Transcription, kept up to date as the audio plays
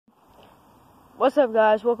What's up,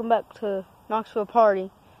 guys? Welcome back to Knoxville Party.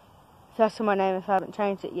 That's my name if I haven't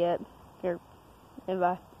changed it yet. Or if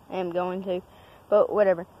I am going to. But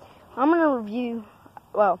whatever. I'm going to review,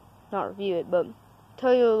 well, not review it, but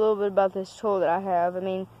tell you a little bit about this tool that I have. I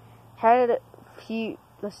mean, had it a few,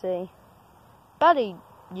 about a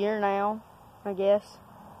year now, I guess.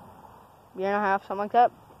 Year and a half, something like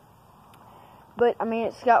that. But, I mean,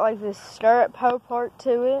 it's got like this stirrup hoe part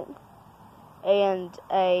to it. And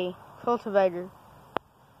a cultivator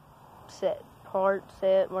set,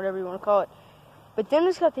 whatever you want to call it. But then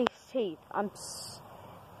it's got these teeth. I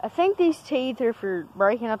think these teeth are for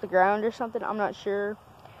breaking up the ground or something. I'm not sure.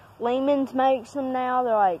 Lehman's makes them now.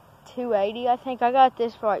 They're like $2.80. I think I got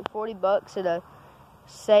this for like $40 at a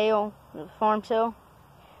sale, a farm sale.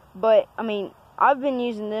 But I mean, I've been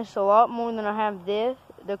using this a lot more than I have the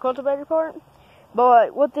cultivator part.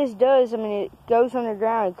 But what this does, I mean, it goes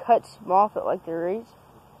underground and cuts them off at like the roots.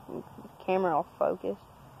 Camera off focus.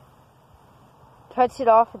 Cuts it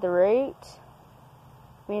off at the roots.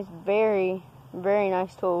 I mean, it's very, very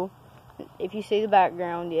nice tool. If you see the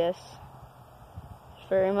background, yes. It's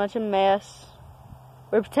very much a mess.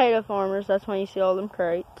 We're potato farmers, that's why you see all them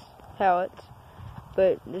crates, pallets.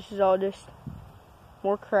 But this is all just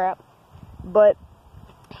more crap. But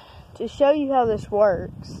to show you how this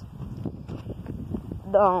works,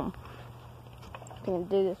 I'm gonna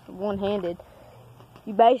do this one-handed.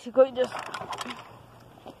 You basically just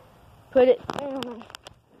put it down.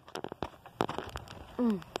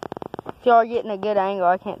 If y'all are getting a good angle,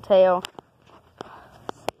 I can't tell.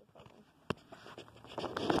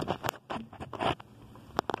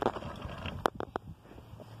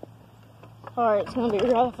 Alright, it's gonna be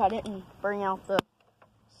rough. I didn't bring out the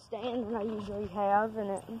stand that I usually have, and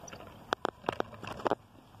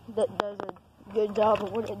that does a good job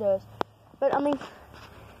of what it does. But I mean,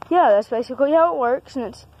 yeah, that's basically how it works, and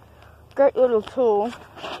it's a great little tool.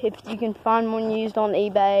 If you can find one used on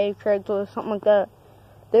eBay, Craigslist, something like that,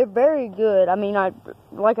 they're very good. I mean,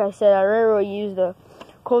 like I said, I rarely use the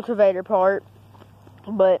cultivator part,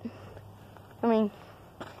 but I mean,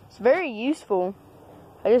 it's very useful.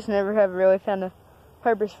 I just never have really found a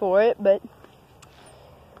purpose for it, but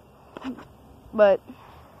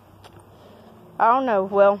I don't know.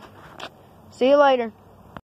 Well, see you later.